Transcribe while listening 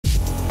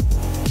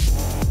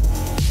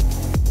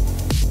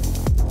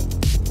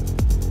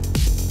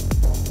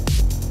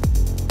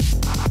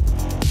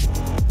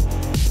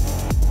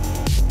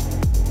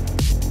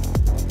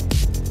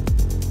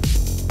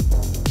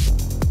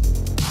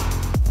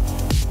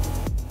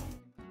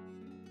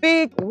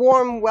big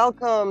warm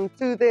welcome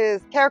to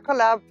this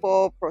CareCollab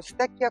for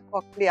Prosthechea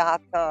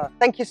cochleata.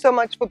 Thank you so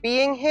much for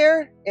being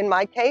here. In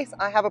my case,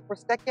 I have a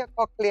Prosthechea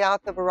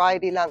cochleata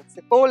variety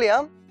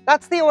lancifolia.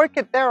 That's the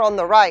orchid there on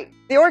the right.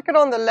 The orchid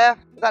on the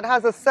left that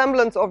has a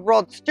semblance of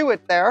Rod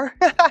Stewart there.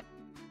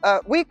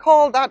 We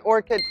call that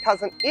orchid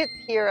Cousin It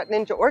here at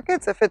Ninja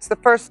Orchids. If it's the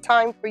first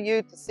time for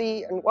you to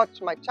see and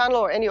watch my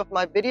channel or any of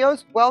my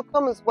videos,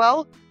 welcome as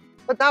well.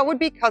 But that would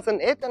be Cousin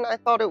It, and I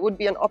thought it would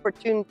be an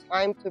opportune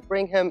time to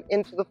bring him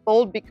into the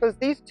fold because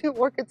these two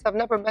orchids have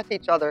never met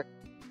each other,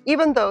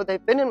 even though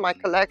they've been in my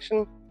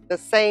collection the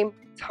same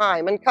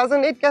time. And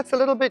Cousin It gets a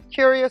little bit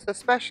curious,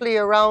 especially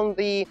around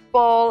the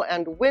fall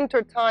and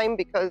winter time,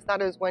 because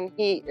that is when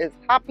he is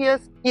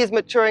happiest. He is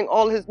maturing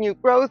all his new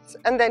growths,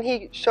 and then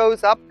he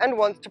shows up and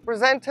wants to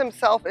present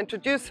himself,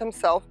 introduce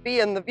himself,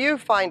 be in the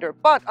viewfinder.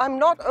 But I'm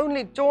not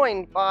only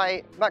joined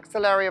by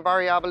Maxillaria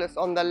variabilis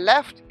on the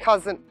left,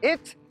 Cousin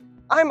It,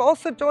 I'm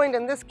also joined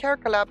in this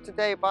CareCollab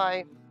today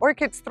by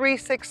Orchids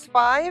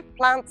 365,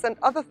 Plants and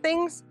Other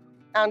Things,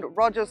 and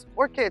Rogers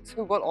Orchids,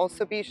 who will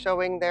also be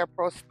showing their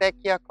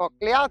Prosthechea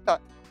cochleata.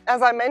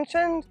 As I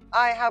mentioned,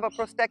 I have a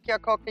Prosthechea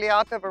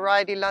cochleata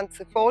variety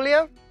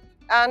lancifolia,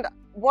 and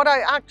what I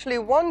actually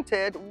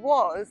wanted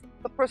was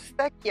the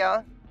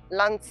Prosthechea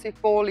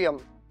lancifolium.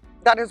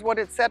 That is what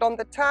it said on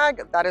the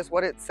tag, that is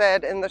what it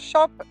said in the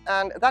shop,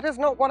 and that is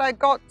not what I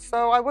got,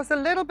 so I was a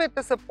little bit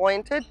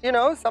disappointed. You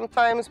know,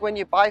 sometimes when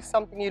you buy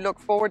something you look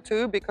forward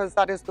to because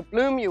that is the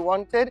bloom you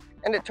wanted,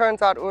 and it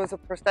turns out it was a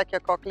Prosthechea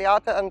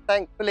cochleata, and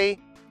thankfully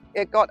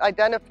it got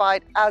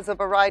identified as a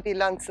variety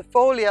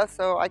lancifolia,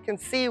 so I can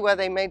see where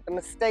they made the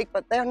mistake,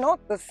 but they're not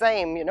the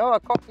same. You know, a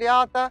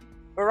cochleata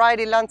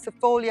variety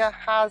lancifolia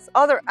has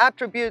other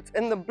attributes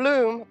in the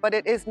bloom, but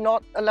it is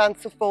not a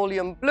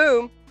lancifolium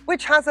bloom,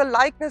 which has a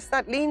likeness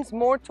that leans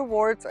more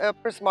towards a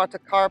Prismata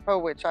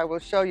carpa, which I will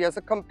show you as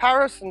a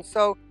comparison.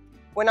 So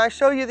when I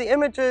show you the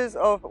images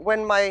of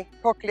when my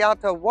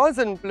cochleata was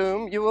in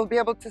bloom, you will be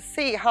able to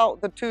see how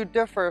the two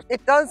differ.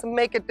 It does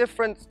make a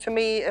difference to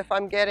me if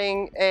I'm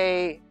getting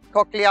a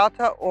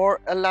cochleata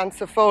or a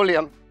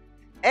lancifolium.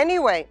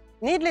 Anyway,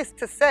 needless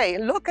to say,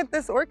 look at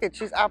this orchid.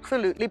 She's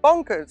absolutely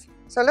bonkers.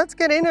 So let's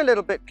get in a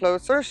little bit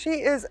closer.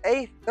 She is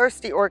a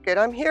thirsty orchid.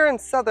 I'm here in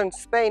southern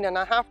Spain, and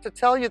I have to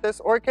tell you, this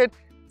orchid,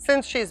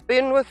 since she's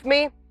been with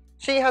me,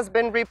 she has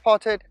been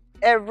repotted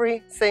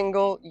every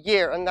single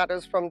year, and that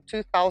is from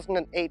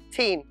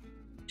 2018.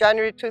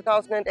 January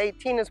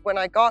 2018 is when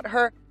I got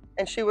her,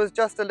 and she was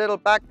just a little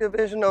back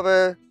division of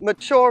a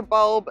mature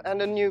bulb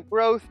and a new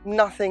growth.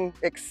 Nothing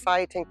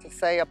exciting to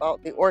say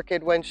about the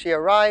orchid when she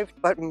arrived,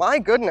 but my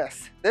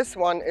goodness, this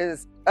one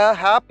is a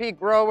happy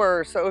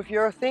grower. So if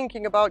you're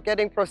thinking about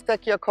getting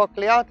Prosthechea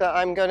cochleata,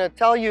 I'm going to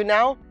tell you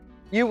now,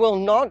 you will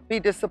not be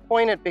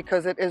disappointed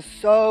because it is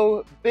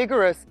so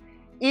vigorous.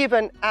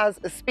 Even as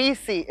a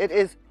species, it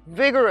is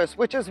vigorous,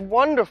 which is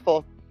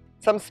wonderful.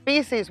 Some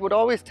species would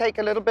always take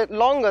a little bit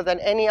longer than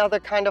any other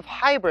kind of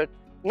hybrid,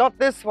 not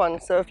this one.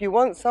 So if you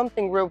want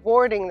something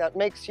rewarding that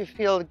makes you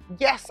feel,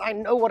 yes, I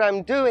know what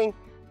I'm doing,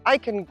 I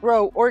can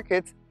grow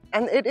orchids,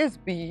 and it is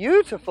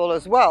beautiful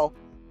as well,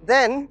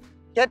 then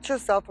get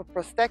yourself a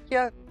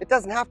Prosthechea. It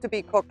doesn't have to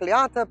be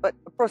cochleata, but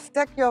a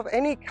Prosthechea of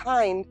any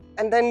kind,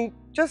 and then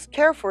just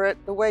care for it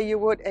the way you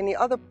would any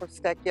other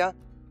Prosthechea,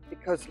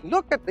 because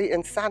look at the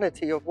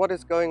insanity of what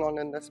is going on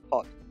in this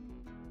pot.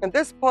 And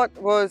this pot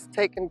was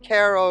taken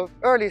care of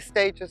early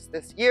stages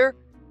this year.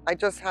 I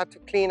just had to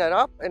clean it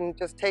up and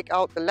just take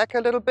out the leca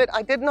a little bit.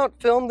 I did not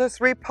film this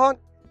repot,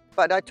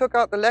 but I took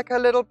out the leca a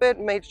little bit,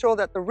 made sure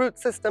that the root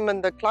system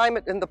and the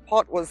climate in the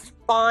pot was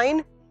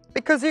fine,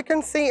 because you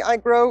can see I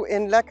grow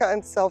in Leca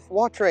and Self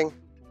Watering.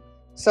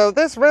 So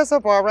this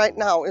reservoir right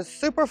now is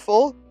super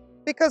full,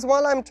 because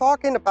while I'm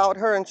talking about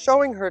her and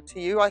showing her to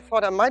you, I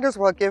thought I might as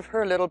well give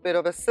her a little bit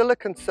of a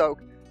silicone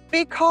soak,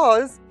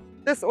 because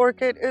this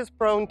orchid is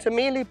prone to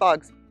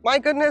mealybugs. My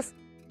goodness,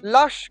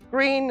 lush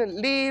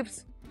green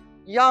leaves,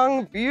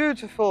 young,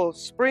 beautiful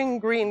spring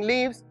green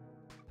leaves.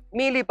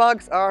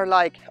 Mealybugs are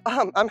like,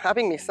 I'm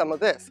having me some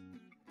of this.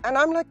 And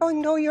I'm like, oh,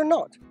 no, you're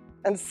not.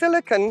 And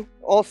silicone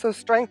also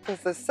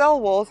strengthens the cell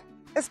walls,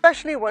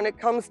 especially when it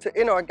comes to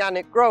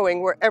inorganic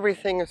growing, where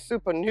everything is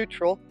super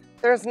neutral.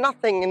 There's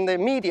nothing in the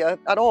media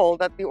at all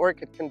that the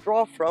orchid can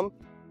draw from.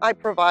 I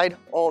provide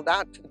all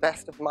that to the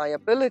best of my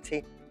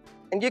ability.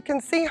 And you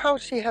can see how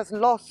she has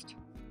lost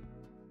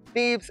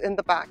leaves in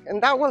the back.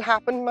 And that will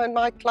happen in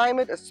my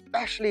climate,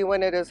 especially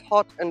when it is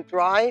hot and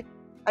dry.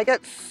 I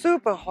get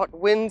super hot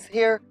winds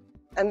here,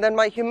 and then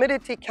my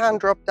humidity can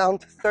drop down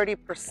to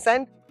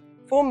 30%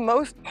 for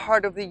most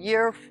part of the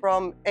year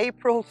from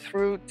April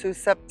through to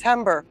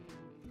September.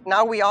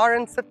 Now we are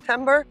in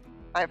September.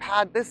 I've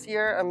had this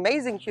year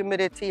amazing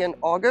humidity in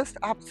August,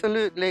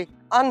 absolutely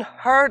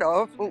unheard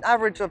of, an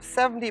average of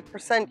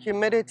 70%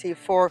 humidity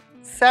for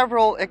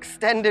several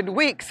extended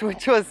weeks,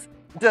 which was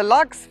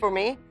deluxe for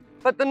me.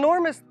 But the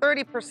norm is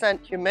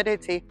 30%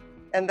 humidity.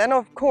 And then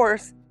of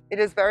course, it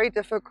is very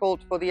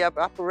difficult for the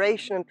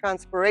evaporation and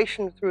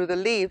transpiration through the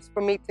leaves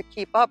for me to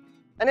keep up.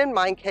 And in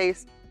my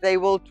case, they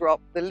will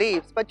drop the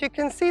leaves. But you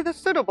can see the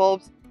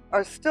pseudobulbs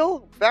are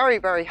still very,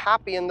 very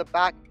happy in the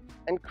back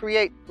and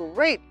create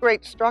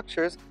great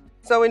structures.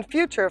 So in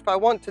future, if I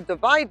want to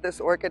divide this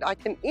orchid, I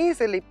can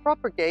easily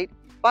propagate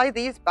by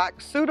these back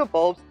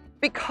pseudobulbs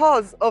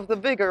because of the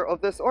vigor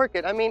of this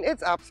orchid. I mean,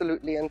 it's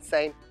absolutely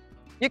insane.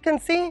 You can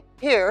see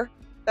here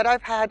that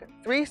I've had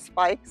 3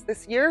 spikes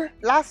this year.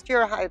 Last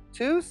year I had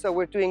 2, so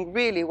we're doing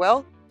really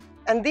well.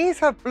 And these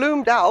have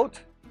bloomed out.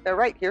 They're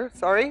right here,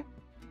 sorry.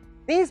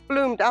 These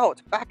bloomed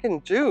out back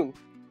in June.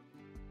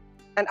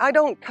 And I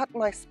don't cut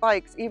my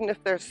spikes, even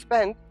if they're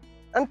spent,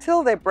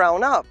 until they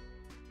brown up.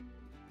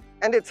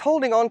 And it's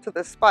holding on to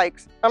the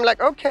spikes. I'm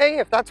like, okay,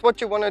 if that's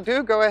what you want to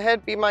do, go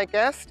ahead, be my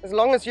guest. As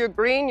long as you're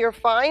green, you're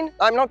fine.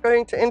 I'm not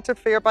going to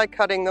interfere by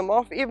cutting them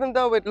off, even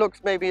though it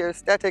looks maybe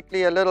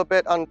aesthetically a little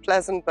bit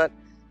unpleasant, but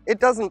it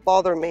doesn't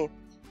bother me.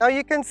 Now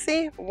you can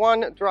see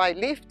one dry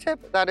leaf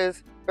tip that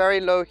is very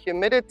low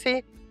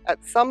humidity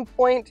at some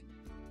point,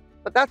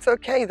 but that's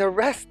okay. The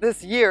rest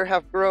this year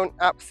have grown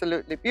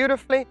absolutely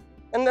beautifully.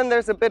 And then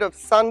there's a bit of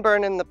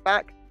sunburn in the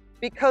back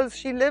because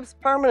she lives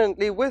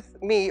permanently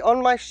with me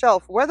on my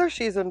shelf, whether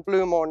she's in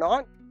bloom or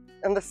not,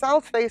 and the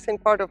south-facing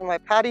part of my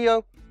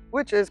patio,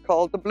 which is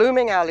called the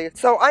blooming alley.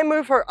 So I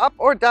move her up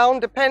or down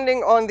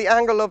depending on the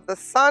angle of the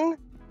sun,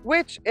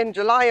 which in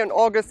July and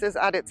August is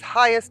at its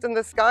highest in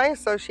the sky.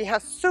 So she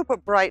has super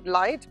bright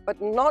light,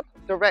 but not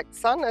direct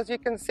sun. As you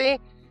can see,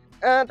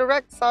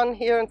 direct sun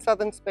here in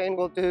southern Spain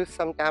will do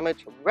some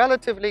damage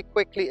relatively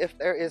quickly if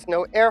there is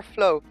no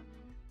airflow.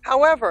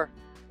 However,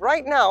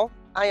 right now,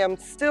 I am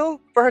still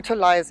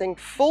fertilizing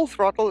full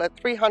throttle at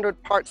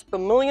 300 parts per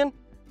million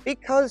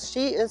because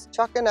she is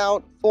chucking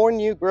out 4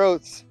 new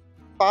growths.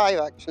 5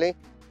 actually.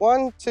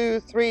 1,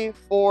 2, 3,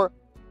 4,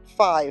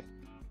 5.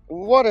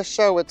 What a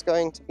show it's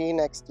going to be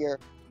next year.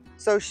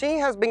 So she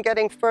has been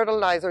getting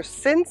fertilizer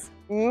since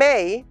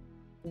May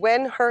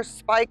when her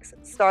spikes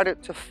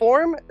started to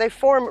form. They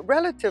form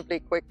relatively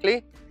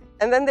quickly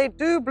and then they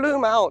do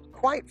bloom out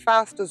quite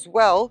fast as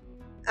well.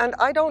 And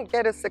I don't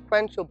get a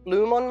sequential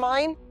bloom on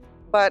mine,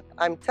 but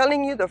I'm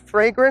telling you, the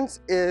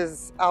fragrance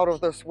is out of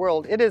this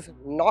world. It is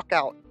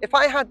knockout. If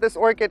I had this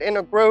orchid in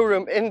a grow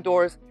room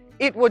indoors,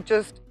 it would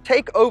just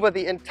take over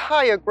the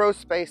entire grow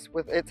space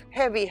with its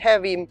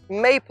heavy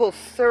maple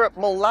syrup,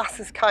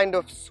 molasses kind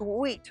of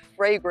sweet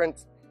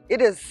fragrance.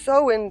 It is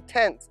so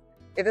intense.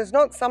 It is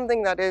not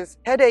something that is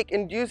headache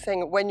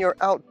inducing when you're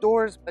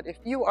outdoors, but if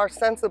you are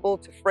sensible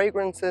to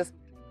fragrances,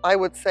 I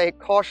would say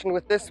caution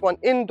with this one.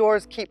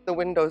 Indoors, keep the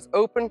windows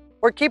open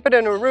or keep it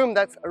in a room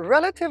that's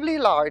relatively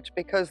large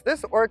because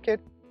this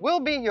orchid will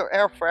be your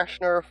air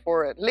freshener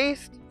for at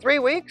least 3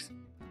 weeks.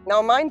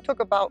 Now mine took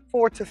about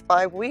 4 to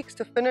 5 weeks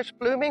to finish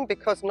blooming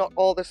because not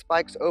all the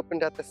spikes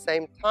opened at the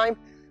same time,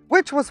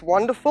 which was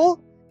wonderful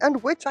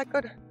and which I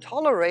could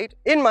tolerate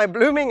in my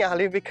blooming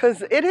alley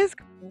because it is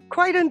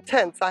quite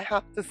intense, I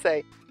have to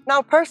say.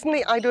 Now,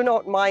 personally, I do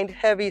not mind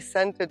heavy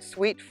scented,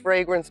 sweet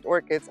fragranced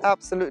orchids,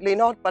 absolutely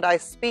not, but I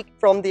speak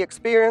from the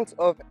experience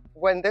of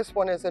when this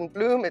one is in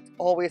bloom, it's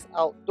always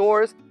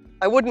outdoors.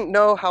 I wouldn't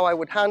know how I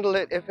would handle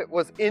it if it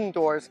was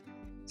indoors.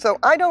 So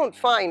I don't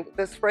find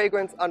this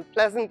fragrance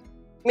unpleasant.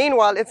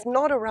 Meanwhile, it's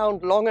not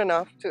around long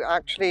enough to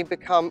actually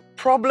become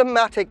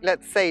problematic,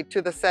 let's say,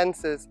 to the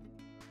senses.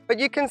 But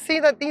you can see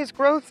that these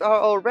growths are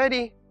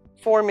already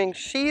forming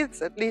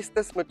sheaths, at least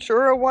this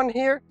maturer one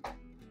here.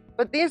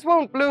 But these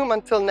won't bloom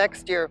until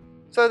next year.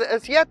 So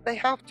as yet, they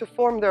have to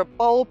form their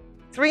bulb,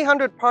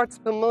 300 parts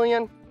per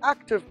million,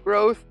 active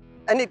growth,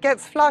 and it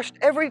gets flushed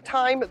every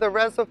time the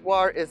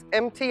reservoir is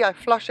empty. I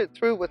flush it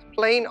through with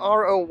plain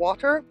RO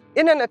water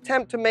in an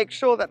attempt to make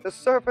sure that the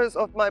surface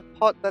of my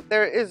pot, that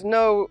there is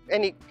no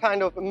any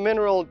kind of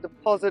mineral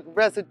deposit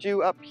residue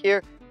up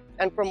here.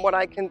 And from what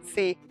I can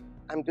see,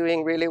 I'm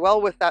doing really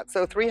well with that.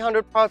 So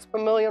 300 parts per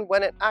million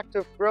when in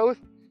active growth,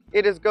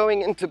 it is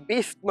going into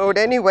beast mode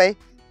anyway.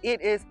 It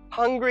is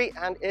hungry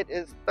and it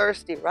is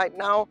thirsty. Right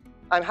now,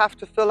 I have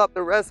to fill up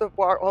the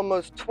reservoir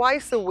almost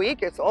twice a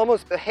week. It's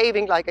almost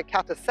behaving like a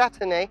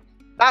catasetinase.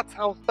 That's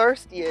how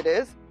thirsty it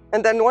is.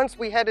 And then once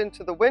we head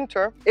into the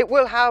winter, it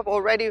will have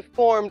already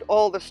formed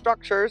all the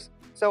structures.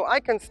 So I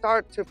can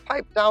start to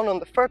pipe down on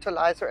the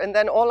fertilizer. And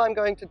then all I'm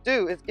going to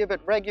do is give it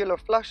regular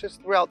flushes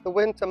throughout the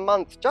winter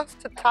months just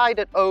to tide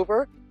it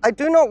over. I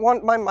do not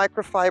want my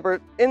microfiber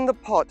in the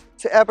pot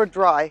to ever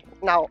dry.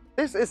 Now,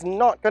 this is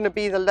not going to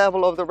be the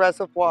level of the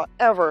reservoir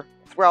ever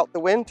throughout the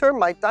winter.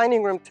 My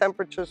dining room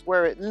temperatures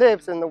where it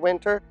lives in the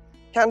winter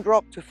can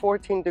drop to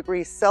 14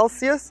 degrees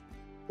Celsius.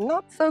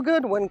 Not so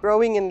good when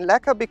growing in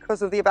Leca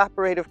because of the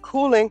evaporative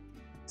cooling.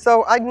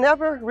 So I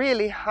never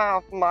really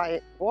have my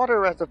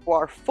water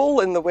reservoir full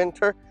in the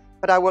winter,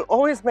 but I will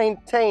always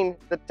maintain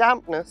the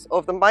dampness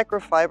of the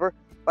microfiber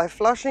by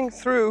flushing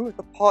through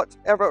the pot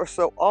ever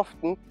so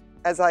often.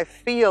 As I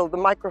feel the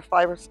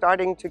microfiber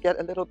starting to get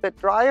a little bit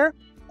drier,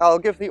 I'll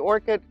give the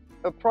orchid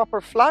a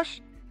proper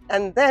flush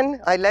and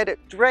then I let it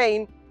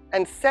drain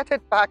and set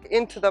it back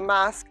into the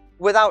mask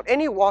without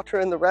any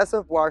water in the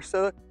reservoir.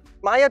 So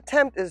My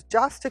attempt is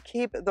just to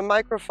keep the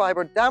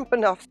microfiber damp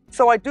enough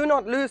so I do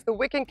not lose the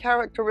wicking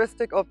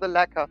characteristic of the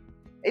leca.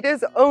 It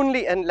is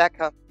only in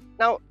leca.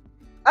 Now,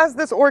 as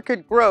this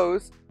orchid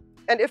grows,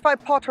 and if I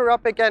pot her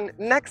up again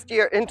next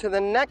year into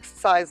the next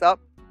size up,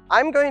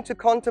 I'm going to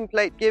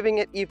contemplate giving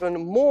it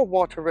even more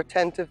water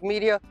retentive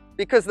media,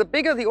 because the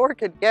bigger the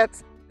orchid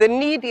gets, the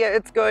needier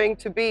it's going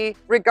to be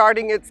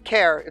regarding its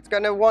care. It's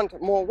going to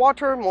want more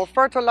water, more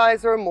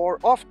fertilizer, more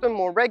often,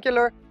 more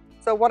regular.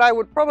 So what I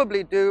would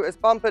probably do is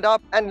bump it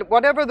up, and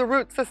whatever the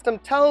root system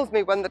tells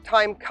me when the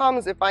time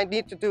comes, if I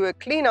need to do a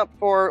cleanup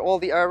for all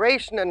the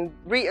aeration and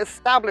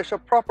re-establish a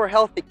proper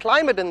healthy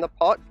climate in the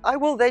pot, I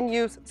will then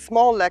use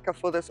small leca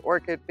for this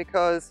orchid,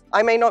 because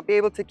I may not be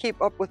able to keep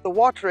up with the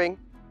watering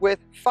with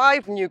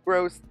 5 new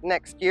growths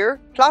next year,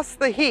 plus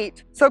the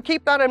heat. So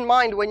keep that in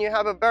mind when you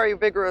have a very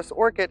vigorous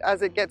orchid.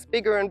 As it gets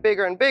bigger and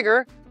bigger and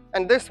bigger,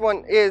 and this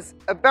one is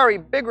a very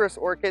vigorous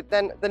orchid,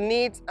 then the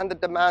needs and the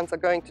demands are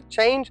going to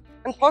change,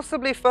 and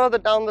possibly further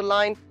down the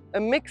line, a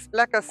mixed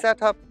leca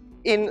setup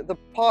in the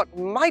pot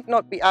might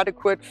not be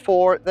adequate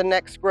for the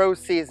next growth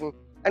season,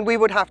 and we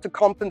would have to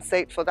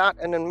compensate for that.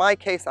 And in my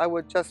case, I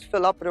would just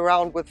fill up it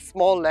around with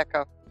small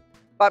leca.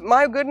 But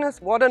my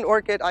goodness, what an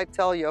orchid, I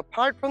tell you.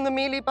 Apart from the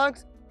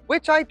mealybugs,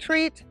 which I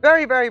treat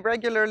very, very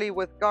regularly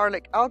with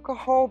garlic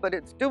alcohol, but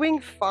it's doing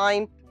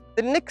fine.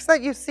 The nicks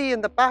that you see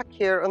in the back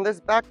here on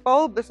this back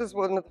bulb, this is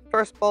one of the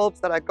first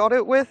bulbs that I got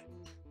it with.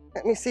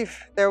 Let me see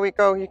if, there we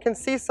go. You can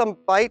see some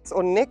bites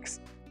or nicks.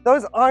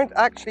 Those aren't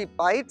actually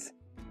bites.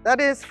 That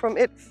is from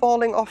it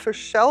falling off a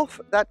shelf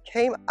that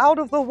came out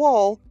of the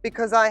wall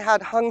because I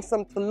had hung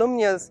some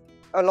tolumnias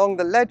along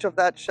the ledge of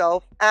that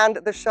shelf, and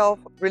the shelf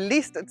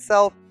released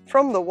itself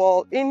from the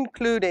wall,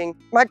 including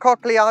my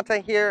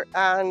cochleata here,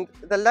 and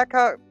the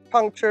leca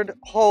punctured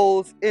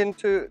holes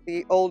into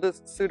the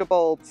oldest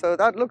pseudobulb. So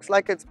that looks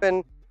like it's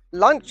been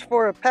lunch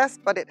for a pest,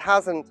 but it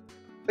hasn't.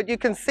 But you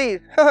can see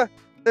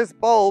this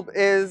bulb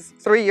is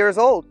 3 years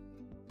old.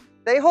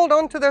 They hold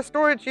on to their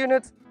storage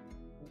units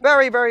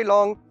very, very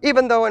long,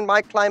 even though in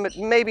my climate,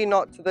 maybe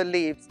not to the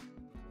leaves.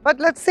 But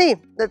let's see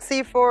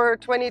for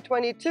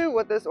 2022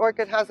 what this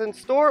orchid has in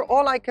store.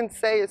 All I can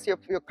say is if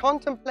you're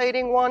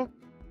contemplating one,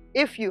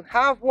 if you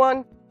have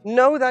one,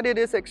 know that it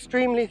is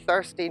extremely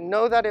thirsty.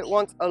 Know that it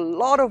wants a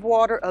lot of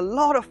water, a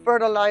lot of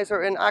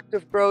fertilizer in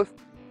active growth,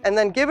 and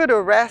then give it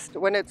a rest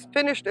when it's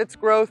finished its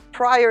growth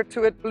prior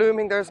to it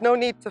blooming. There's no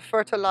need to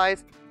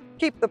fertilize.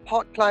 Keep the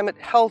pot climate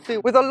healthy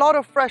with a lot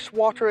of fresh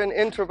water in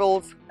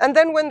intervals. And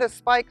then when the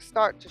spikes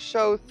start to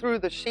show through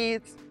the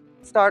sheaths,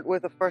 start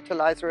with a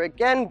fertilizer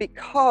again,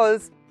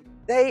 because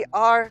they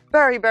are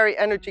very, very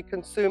energy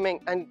consuming,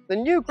 and the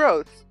new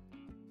growths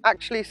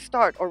actually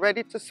start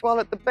already to swell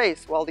at the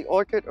base while the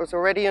orchid is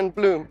already in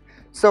bloom.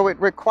 So it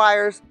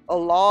requires a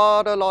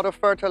lot of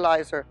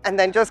fertilizer. And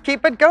then just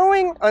keep it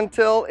going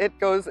until it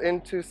goes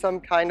into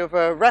some kind of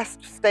a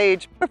rest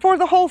stage before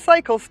the whole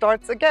cycle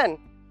starts again.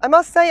 I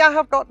must say I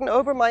have gotten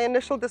over my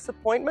initial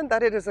disappointment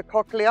that it is a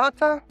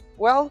cochleata.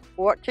 Well,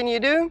 what can you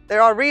do?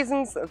 There are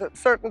reasons that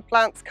certain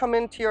plants come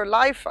into your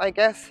life. I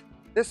guess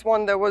this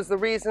one, there was the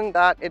reason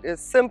that it is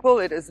simple,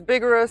 it is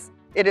vigorous,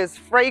 it is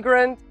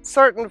fragrant,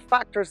 certain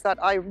factors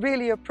that I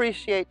really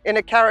appreciate in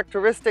a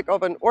characteristic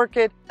of an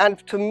orchid.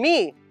 And to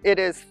me, it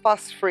is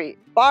fuss-free,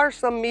 bar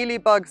some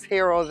mealybugs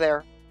here or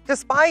there.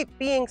 Despite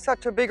being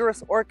such a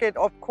vigorous orchid,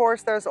 of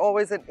course, there's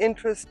always an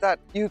interest that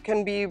you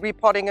can be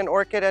repotting an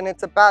orchid and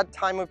it's a bad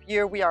time of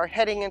year. We are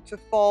heading into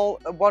fall.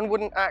 One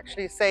wouldn't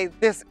actually say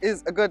this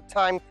is a good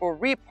time for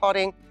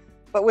repotting.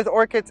 But with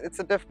orchids, it's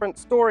a different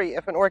story.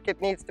 If an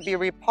orchid needs to be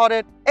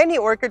repotted, any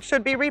orchid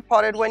should be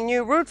repotted when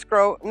new roots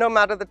grow, no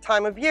matter the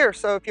time of year.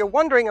 So if you're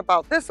wondering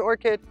about this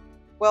orchid,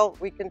 well,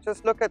 we can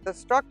just look at the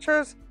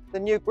structures, the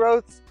new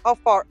growths, how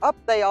far up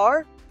they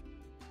are,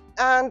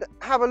 and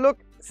have a look,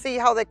 see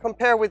how they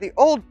compare with the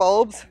old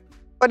bulbs.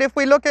 But if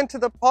we look into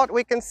the pot,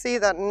 we can see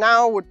that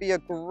now would be a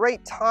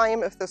great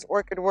time if this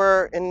orchid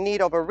were in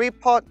need of a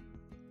repot.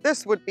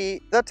 This would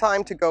be the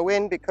time to go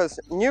in because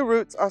new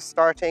roots are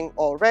starting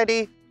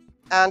already.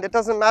 And it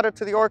doesn't matter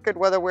to the orchid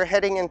whether we're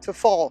heading into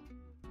fall.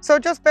 So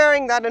just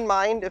bearing that in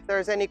mind, if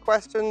there's any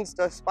questions,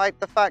 despite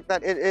the fact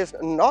that it is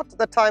not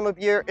the time of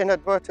year in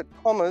inverted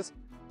commas,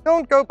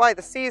 don't go by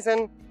the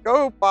season,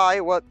 go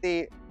by what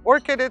the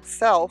orchid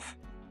itself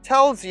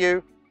tells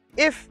you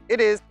if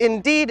it is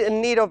indeed in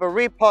need of a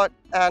repot,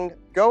 and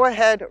go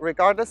ahead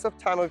regardless of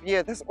time of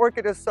year. This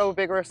orchid is so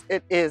vigorous,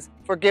 it is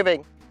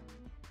forgiving.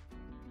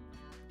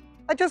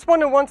 I just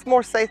want to once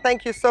more say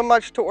thank you so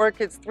much to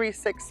Orchids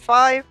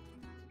 365.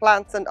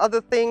 Plants and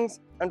Other Things,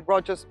 and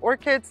Rogers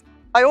Orchids.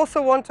 I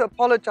also want to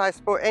apologize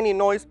for any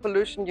noise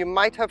pollution you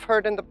might have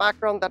heard in the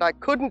background that I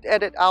couldn't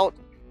edit out.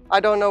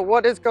 I don't know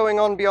what is going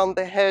on beyond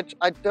the hedge.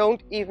 I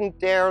don't even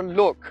dare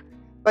look,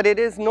 but it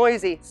is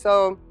noisy.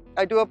 So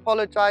I do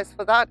apologize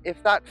for that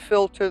if that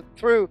filtered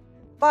through.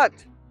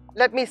 But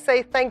let me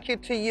say thank you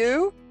to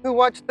you who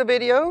watched the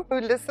video, who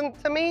listened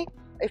to me.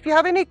 If you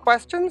have any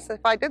questions,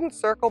 if I didn't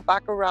circle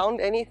back around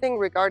anything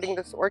regarding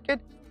this orchid,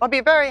 I'll be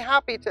very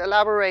happy to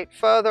elaborate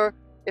further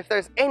if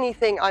there's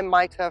anything I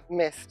might have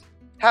missed.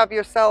 Have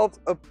yourselves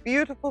a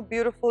beautiful,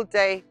 beautiful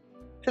day.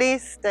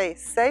 Please stay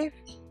safe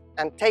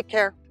and take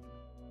care.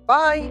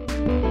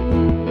 Bye.